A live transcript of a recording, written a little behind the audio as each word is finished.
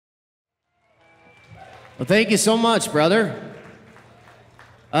Well, thank you so much, brother.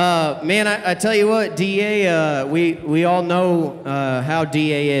 Man, I tell you what, DA, we all know how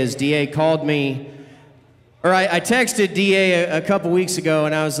DA is. DA called me, or I texted DA a couple weeks ago,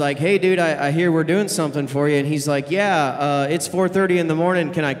 and I was like, hey, dude, I hear we're doing something for you. And he's like, yeah, it's 4:30 in the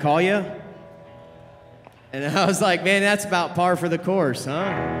morning. Can I call you? And I was like, man, that's about par for the course,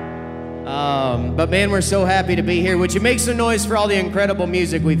 huh? But man, we're so happy to be here. Would you make some noise for all the incredible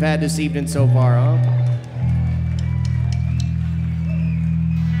music we've had this evening so far, huh?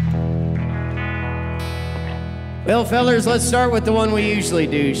 Well, fellers, let's start with the one we usually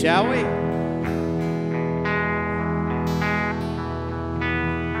do, shall we?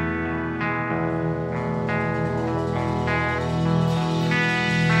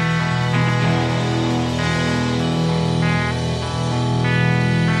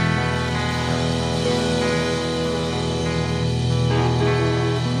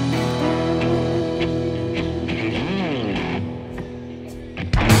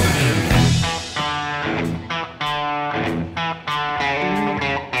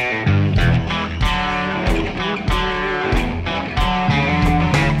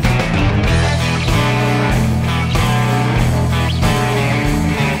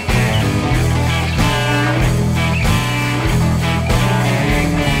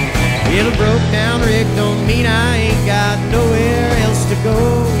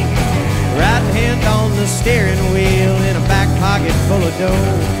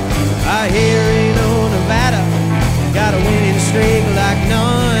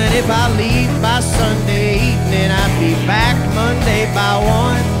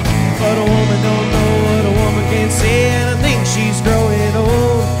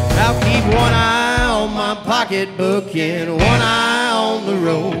 Pocketbook and one eye on the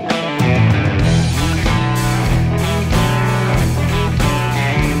road.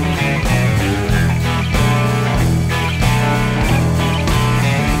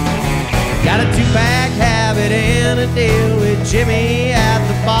 Got a two-pack habit and a deal with Jimmy at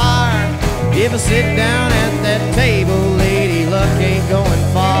the bar. If I sit down at that table, lady luck ain't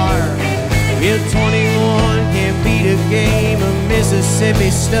going far. If 21 can beat a game of Mississippi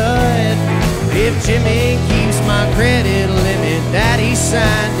stud, if Jimmy keeps my credit limit that he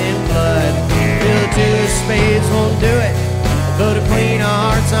signed in blood, Bill two of spades won't do it, but a clean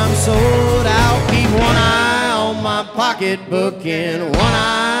hearts I'm sold. I'll keep one eye on my pocketbook and one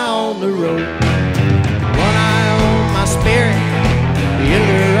eye on the road. One eye on my spirit, the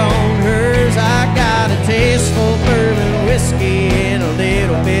other on hers. I got a taste for bourbon whiskey and a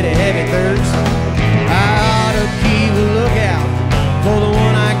little bit of heavy thirst. I ought to keep a lookout for the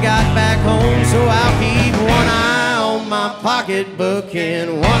one I got back home, so I'll keep one eye on my pocketbook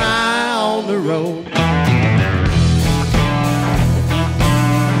and one eye on the road.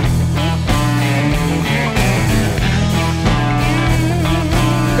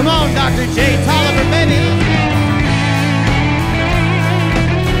 Come on, Dr. J. Tolliver, baby.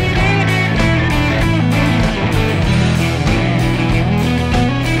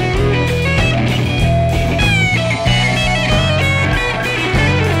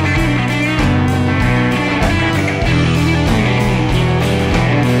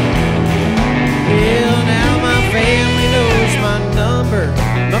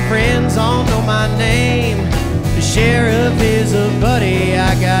 My friends all know my name. The sheriff is a buddy,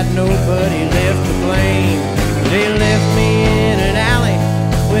 I got nobody left to blame. They left me in an alley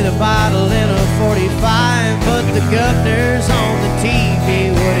with a bottle and a 45, but the governor's on the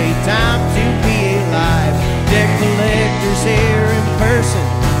TV. What a time to be alive. Debt collectors here in person,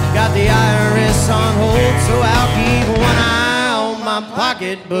 got the IRS on hold, so I'll keep one eye on my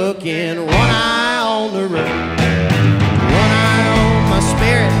pocketbook and one eye on the road.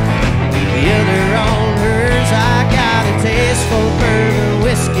 Spirit, the other on hers. I got a taste for bourbon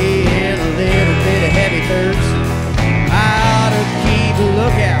whiskey and a little bit of heavy thirst. I ought to keep a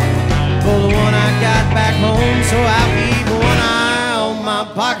lookout for the one I got back home, so I'll keep one eye on my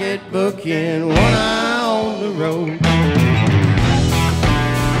pocketbook and one eye on the road.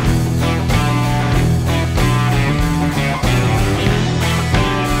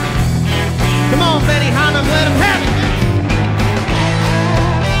 Come on, Benny Hanum, let him have it.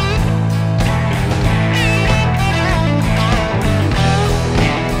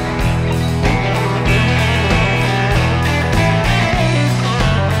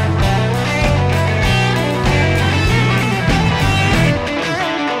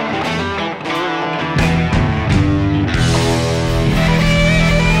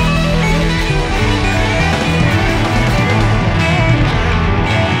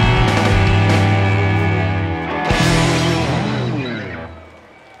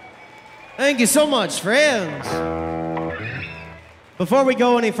 Thank you so much, friends. Before we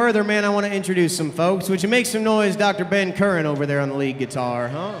go any further, man, I want to introduce some folks. Would you make some noise, Dr. Ben Curran over there on the lead guitar,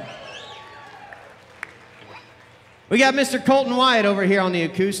 huh? We got Mr. Colton Wyatt over here on the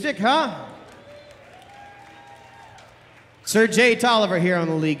acoustic, huh? Sir Jay Tolliver here on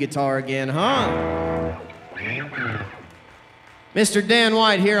the lead guitar again, huh? Mr. Dan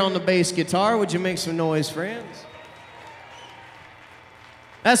White here on the bass guitar. Would you make some noise, friends?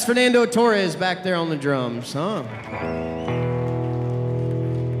 That's Fernando Torres back there on the drums, huh?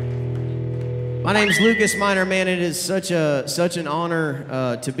 My name's Lucas Minor, man. It is such an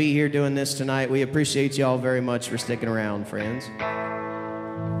honor to be here doing this tonight. We appreciate y'all very much for sticking around, friends.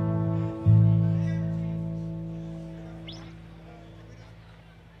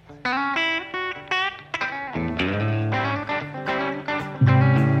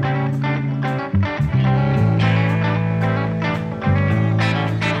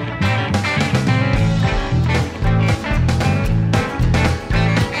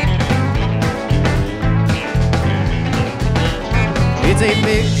 It's a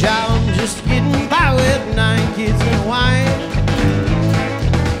big job just getting by with 9 kids and a wife.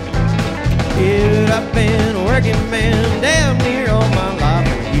 Yeah, I've been working, man, damn near all my life.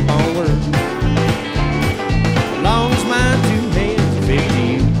 I keep on working as long as my 2 hands are 50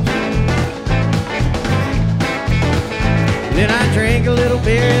 years. Then I drink a little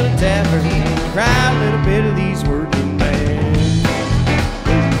beer in a tavern, cry a little bit of these working men.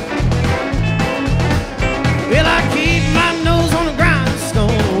 Well, I keep my nose on the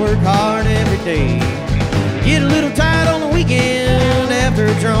grindstone, work hard every day. Get a little tired on the weekend after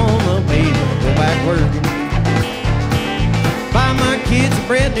a drawn up baby, go back working. Buy my kids a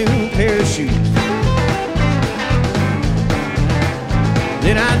brand new pair of shoes.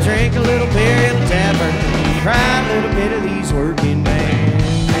 Then I drink a little beer in a tavern, cry a little bit of these working men.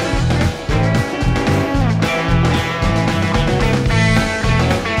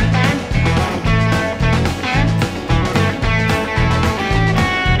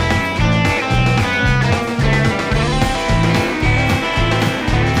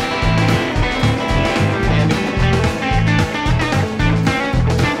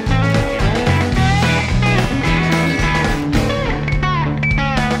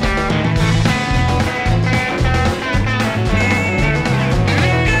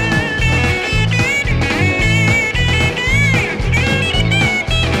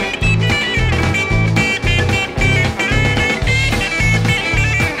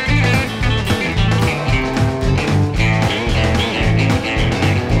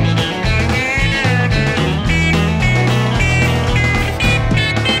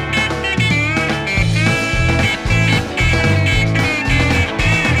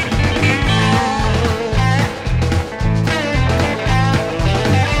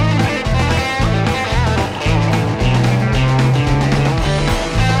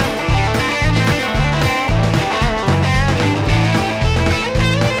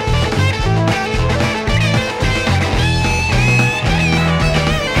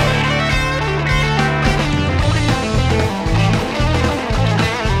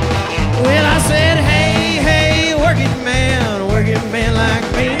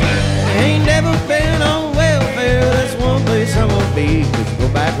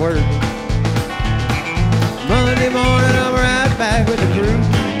 Monday morning, I'm right back with the crew.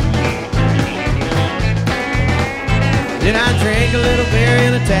 Then I drink a little beer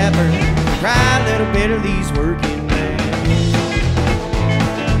in a tavern, cry a little bit of these working men.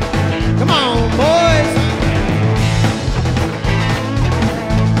 Come on, boys.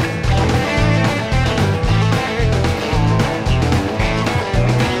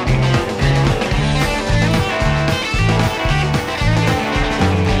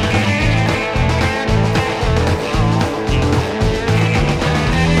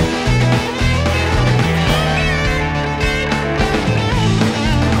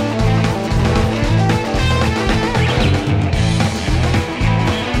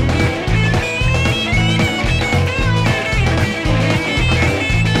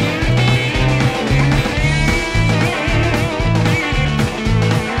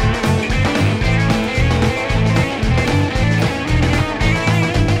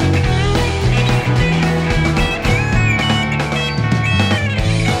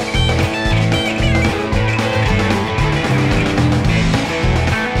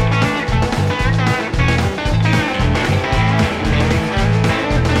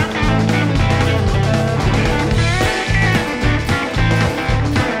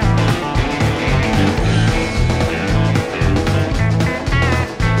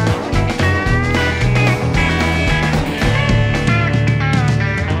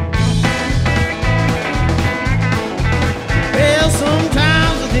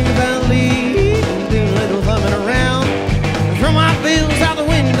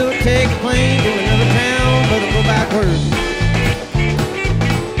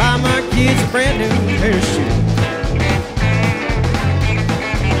 gets a brand new pair of shoes.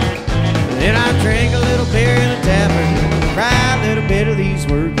 Then I drink a little beer in a tavern, cry a little bit of these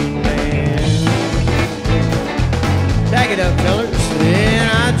working men. Back it up, fellas. Then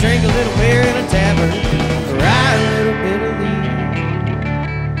I drink a little beer in a tavern, cry a little bit of these working men.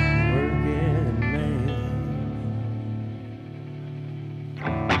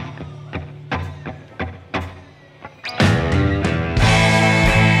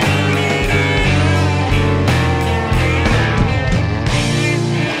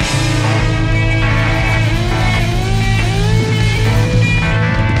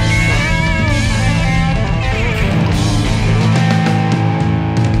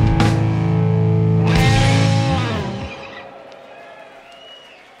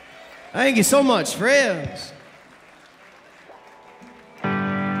 Thank you so much, friends.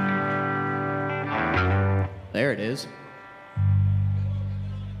 There it is.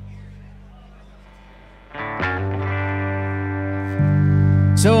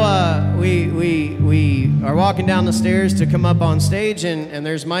 So we are walking down the stairs to come up on stage, and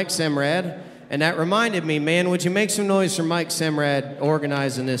there's Mike Semrad, and that reminded me, man, would you make some noise for Mike Semrad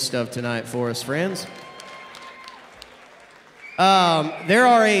organizing this stuff tonight for us, friends? There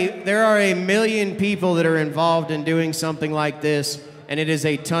are a million people that are involved in doing something like this, and it is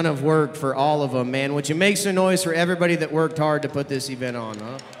a ton of work for all of them, man. Would you make some noise for everybody that worked hard to put this event on,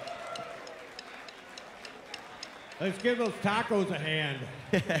 huh? Let's give those tacos a hand.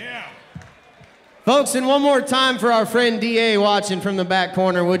 Yeah. Folks, and one more time for our friend D.A. watching from the back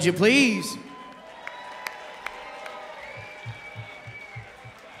corner, would you please?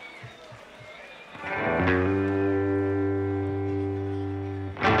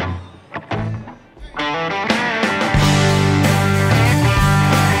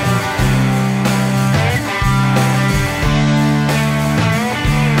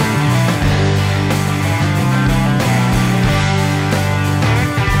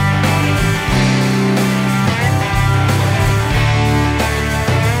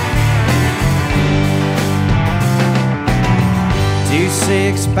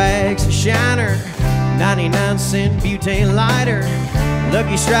 Six bags of Shiner, 99-cent butane lighter,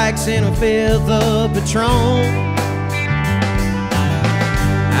 Lucky Strikes and a fifth of Patron.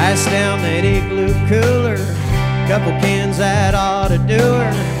 Ice down that igloo cooler, couple cans that ought to do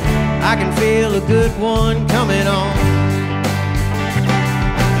her. I can feel a good one coming on.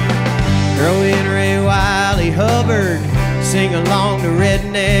 Throw in Ray Wiley Hubbard, sing along to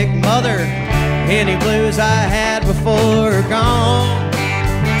Redneck Mother, any blues I had before are gone.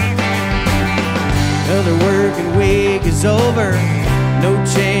 Another working week is over, no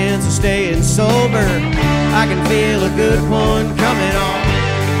chance of staying sober. I can feel a good one coming on.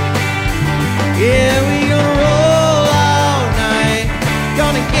 Yeah, we gonna roll all night,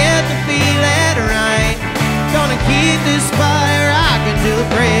 gonna get the feeling right, gonna keep this fire rocking till the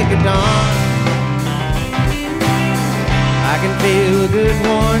break of dawn. I can feel a good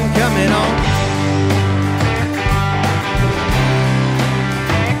one coming on.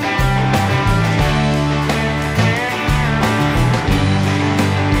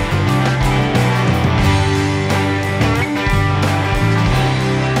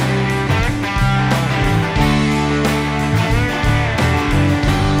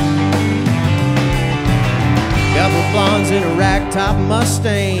 Couple blondes in a ragtop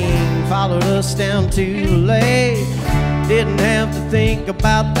Mustang followed us down to the lake. Didn't have to think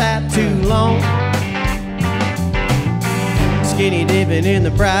about that too long. Skinny dipping in the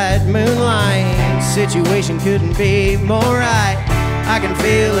bright moonlight, situation couldn't be more right. I can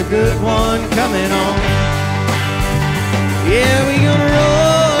feel a good one coming on. Yeah, we gonna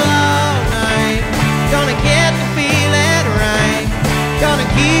roll all night, gonna get the feeling right, gonna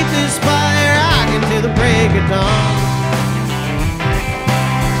keep this fire rocking till the break of dawn.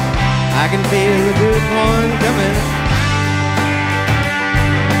 I can feel a good one coming.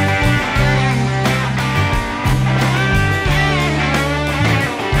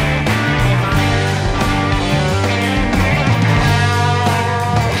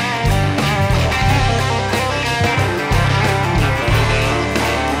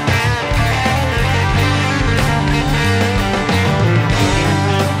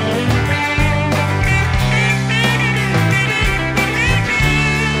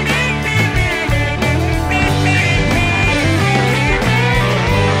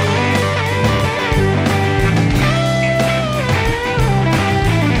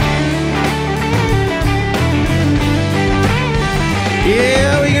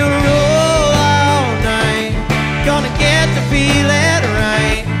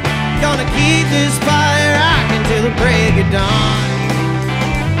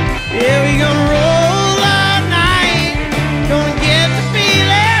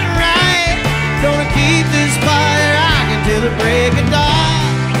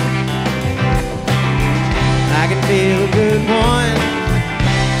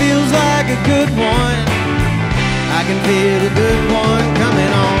 a good one. I can feel a good one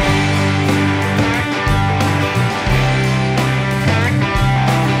coming on.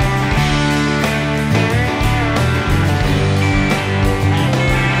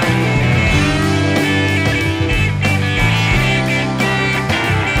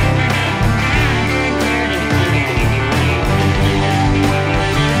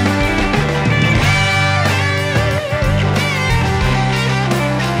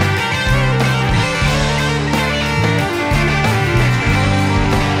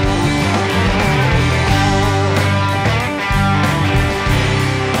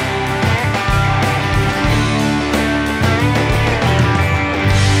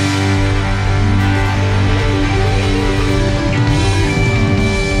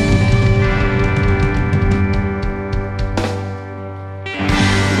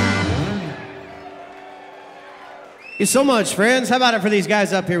 Thank you so much, friends. How about it for these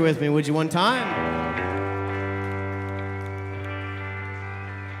guys up here with me? Would you one time?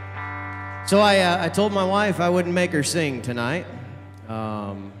 So I told my wife I wouldn't make her sing tonight.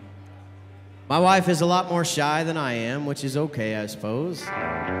 My wife is a lot more shy than I am, which is okay, I suppose.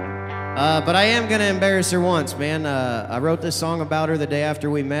 But I am gonna embarrass her once, man. I wrote this song about her the day after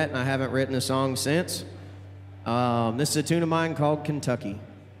we met, and I haven't written a song since. This is a tune of mine called Kentucky.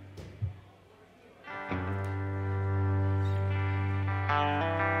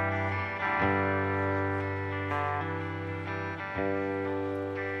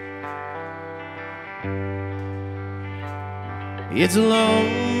 It's a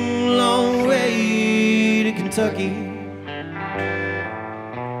long, long way to Kentucky.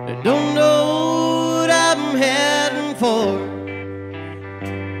 I don't know what I'm heading for.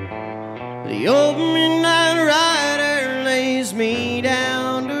 The old midnight rider lays me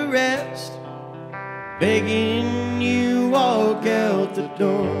down to rest, begging you walk out the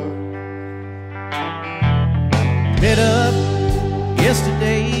door. Met up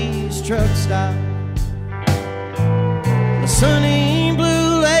yesterday's truck stop. A sunny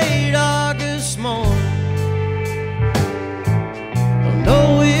blue late August morning. Don't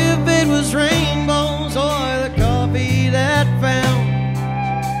know if it was rainbows or the coffee that found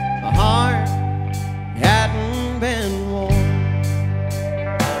my heart hadn't been warm.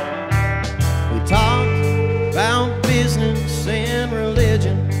 We talked about business and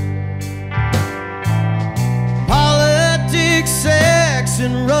religion, politics, sex,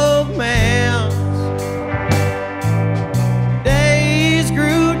 and romance.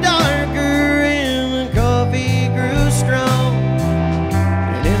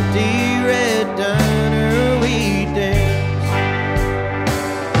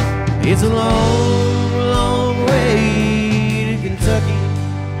 It's a long, long way to Kentucky.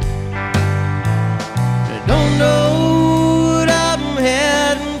 I don't know what I'm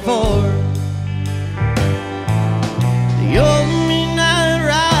heading for. The old midnight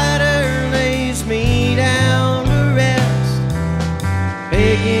rider lays me down to rest,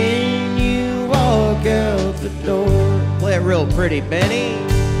 begging you walk out the door. Play it real pretty, Benny.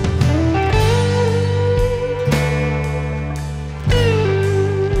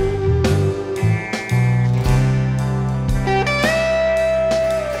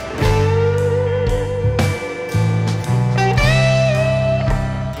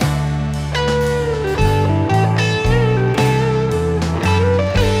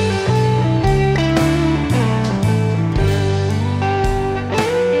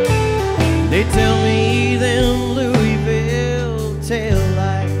 They tell me them Louisville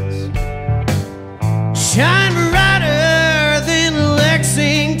taillights shine brighter than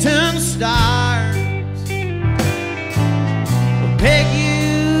Lexington stars. I'll beg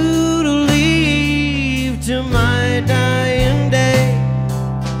you to leave till my dying day,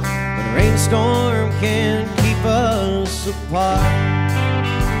 but a rainstorm can't keep us apart.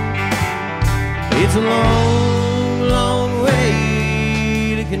 It's a long, long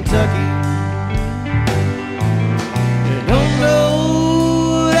way to Kentucky. Don't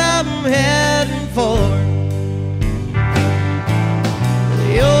know what I'm heading for.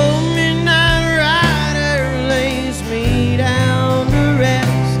 The old midnight rider lays me down to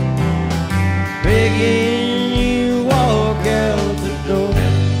rest, begging you walk out the door.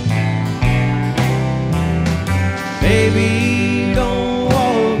 Baby, don't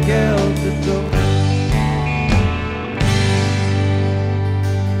walk out the door.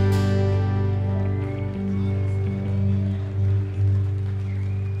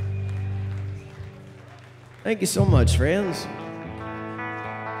 Thank you so much, friends.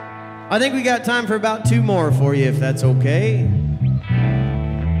 I think we got time for about two more for you, if that's okay.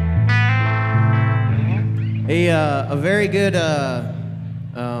 A very good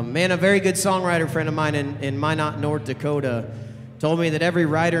Man, a very good songwriter friend of mine in Minot, North Dakota, told me that every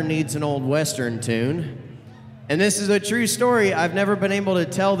writer needs an old Western tune. And this is a true story. I've never been able to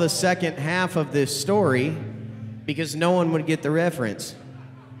tell the second half of this story because no one would get the reference.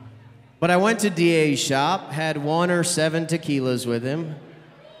 But I went to DA's shop, had 1 or 7 tequilas with him,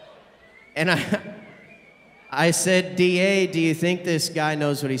 and I said, DA, do you think this guy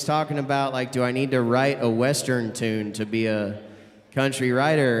knows what he's talking about? Like, do I need to write a Western tune to be a country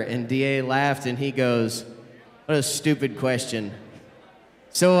writer? And DA laughed and he goes, what a stupid question.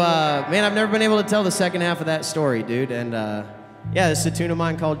 So, man, I've never been able to tell the second half of that story, dude. And, yeah, this is a tune of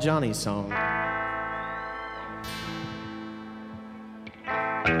mine called Johnny's Song.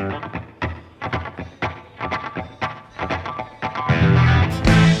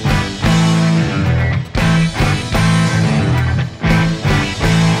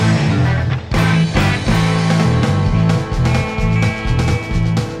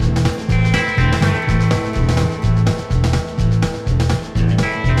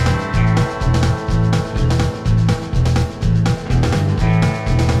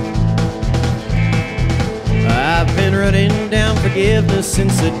 Forgiveness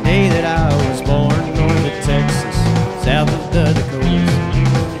since the day that I was born, north of Texas, south of the Dakotas,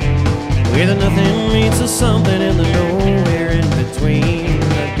 where the nothing meets the something and the nowhere in between.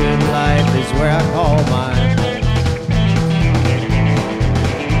 The good life is where I call mine.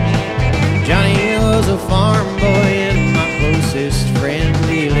 Johnny was a farm boy and my closest friend.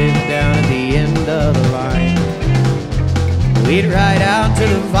 He lived down at the end of the line. We'd ride out to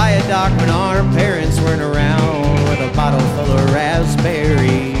the viaduct when our parents weren't around, with a bottle full of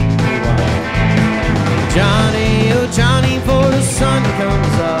raspberry wine. Johnny, oh Johnny, before the sun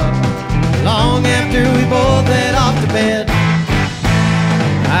comes up, long after we both head off to bed,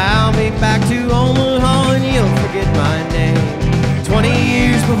 I'll be back to Omaha and you'll forget my name. 20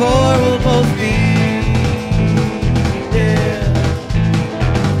 years before we'll both be dead.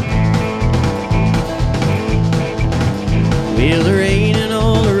 Well, the rain and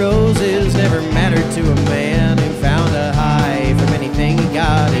all the roses never mattered to a man who found a high from anything he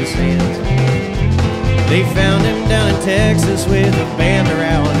got his hands on. They found him down in Texas with a band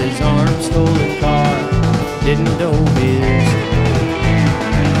around his arm, stolen car, didn't know biz.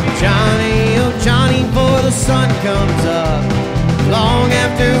 Johnny, oh Johnny, before the sun comes up, long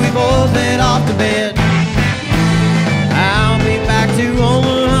after we both head off to bed, I'll be back to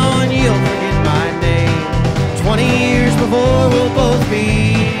Omaha and you'll forget my name. 20 years before we'll both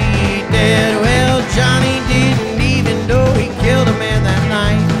be dead. Well, Johnny didn't even know he killed a man that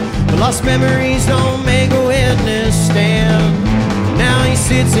night, but lost memories don't make a witness stand. Now he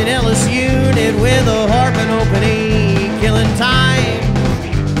sits in Ellis Unit with a harping opening, killing time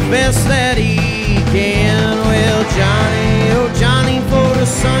best that he can. Well, Johnny, oh Johnny, before the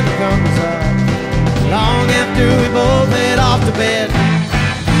sun comes up, long after we both head off to bed,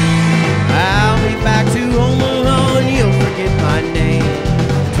 I'll be back to Omaha and you'll forget my name.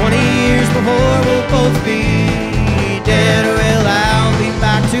 20 years before we'll both be dead. Well, I'll be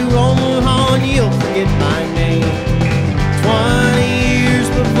back to Omaha and you'll forget my name. 20 years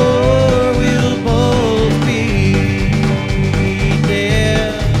before we'll both be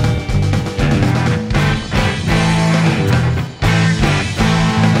dead.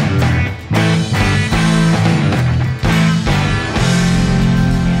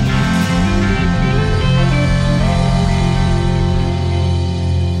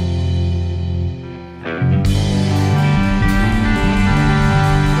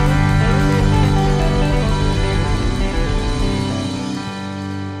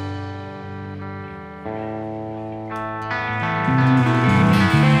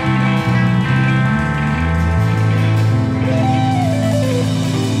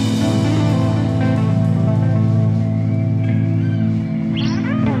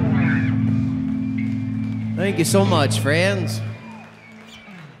 Thank you so much, friends.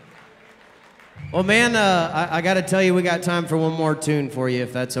 Well, man, I got to tell you, we got time for one more tune for you,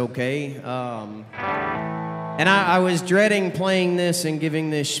 if that's okay. And I was dreading playing this and giving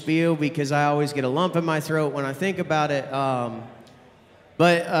this spiel because I always get a lump in my throat when I think about it.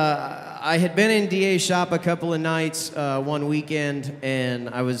 But I had been in DA's shop a couple of nights one weekend, and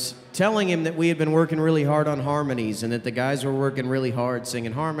I was telling him that we had been working really hard on harmonies and that the guys were working really hard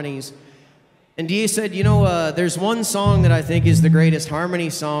singing harmonies. And DA said, you know, there's one song that I think is the greatest harmony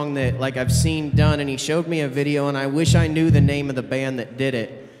song that like I've seen done, and he showed me a video, and I wish I knew the name of the band that did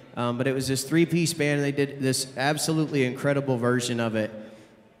it. But it was this 3-piece band, and they did this absolutely incredible version of it.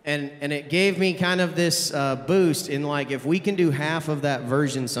 And it gave me kind of this boost in like, if we can do half of that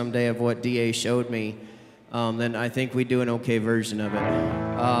version someday of what DA showed me, then I think we do an okay version of it.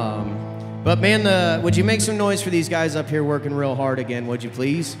 But man, would you make some noise for these guys up here working real hard again, would you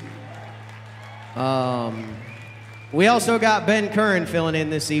please? We also got Ben Curran filling in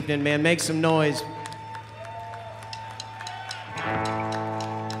this evening, man. Make some noise.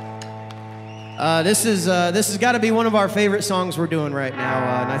 This has got to be one of our favorite songs we're doing right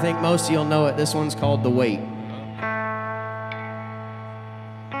now, and I think most of you'll know it. This one's called The Wait.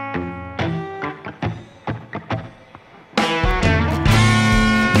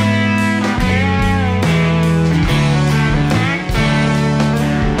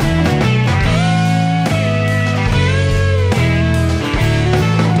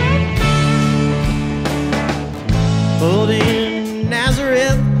 Pulled in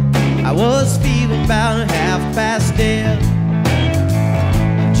Nazareth, I was feeling about half past dead.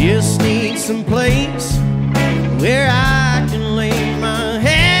 Just need some place where I can lay my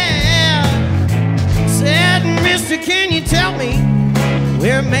head. Said, mister, can you tell me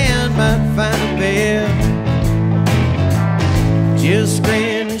where a man might find a bed? Just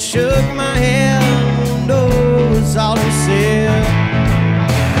grinned and shook my head, no, was all he said.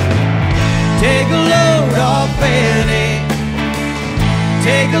 Take a load off Benny,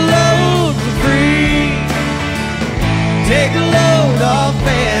 take a load for free. Take a load off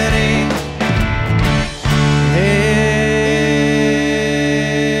Benny.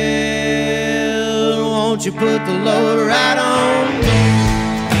 Hell, won't you put the load right on me?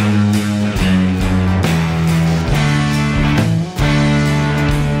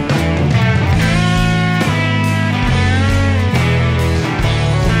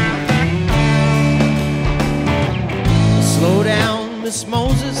 Slow down, Miss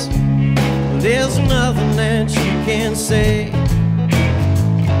Moses, there's nothing that you can say.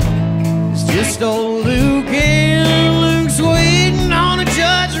 It's just old Luke, and Luke's waiting on a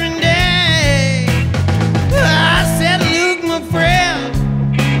judgment day. I said, Luke, my friend,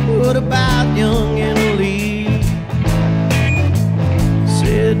 what about young Emily?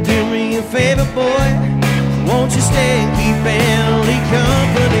 Said, do me a favor, boy, won't you stay and keep Emily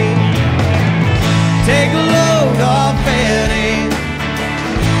company? Take a load off Benny,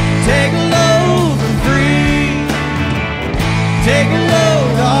 take a load for free. Take a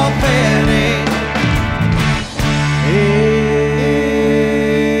load off Benny.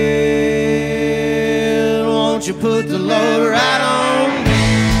 Hey, won't you put the load right on me?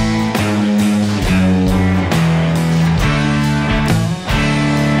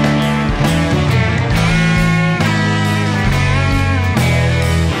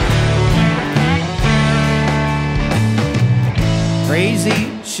 Crazy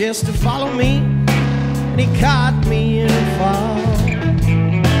just to follow me, and he caught me in a fall.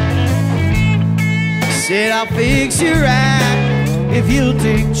 Said, I'll fix you right if you'll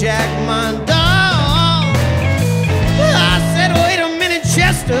take Jack, my dog. I said, wait a minute,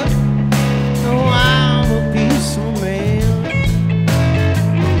 Chester, no, I'm a peaceful man.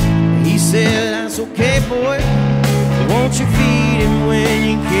 He said, that's okay, boy, won't you feed him when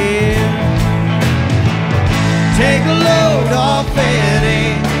you can? Take a load off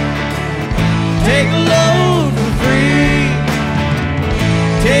Benny, take a load for free.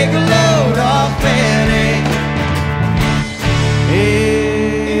 Take a load off Benny. Hey,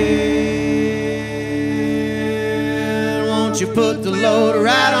 won't you put the load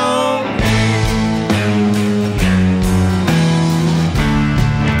right on?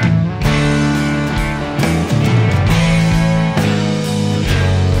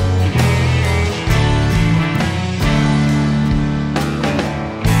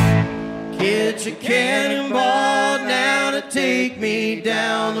 Get your cannonball now to take me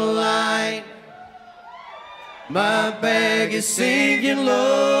down the line. My bag is sinking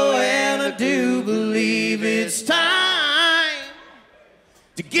low, and I do believe it's time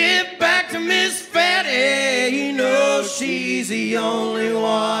to get back to Miss Fatty. You know she's the only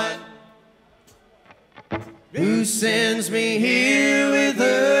one who sends me here with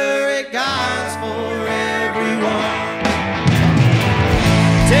her. It God's for everyone.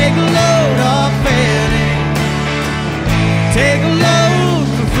 Take a load off Benny, take a load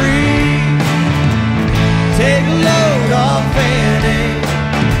for free. Take a load off Benny.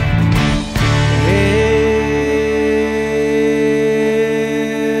 Hey,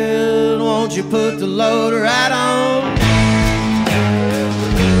 won't you put the load right on?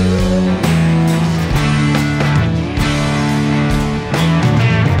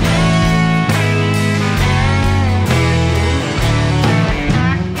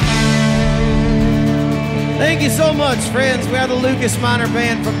 Thank you so much, friends. We are the Lucas Minor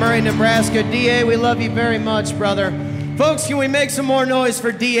Band from Murray, Nebraska. D.A., we love you very much, brother. Folks, can we make some more noise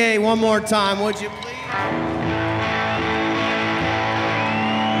for D.A. one more time, would you please?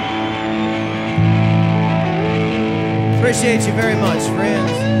 Appreciate you very much,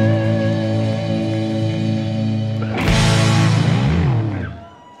 friends.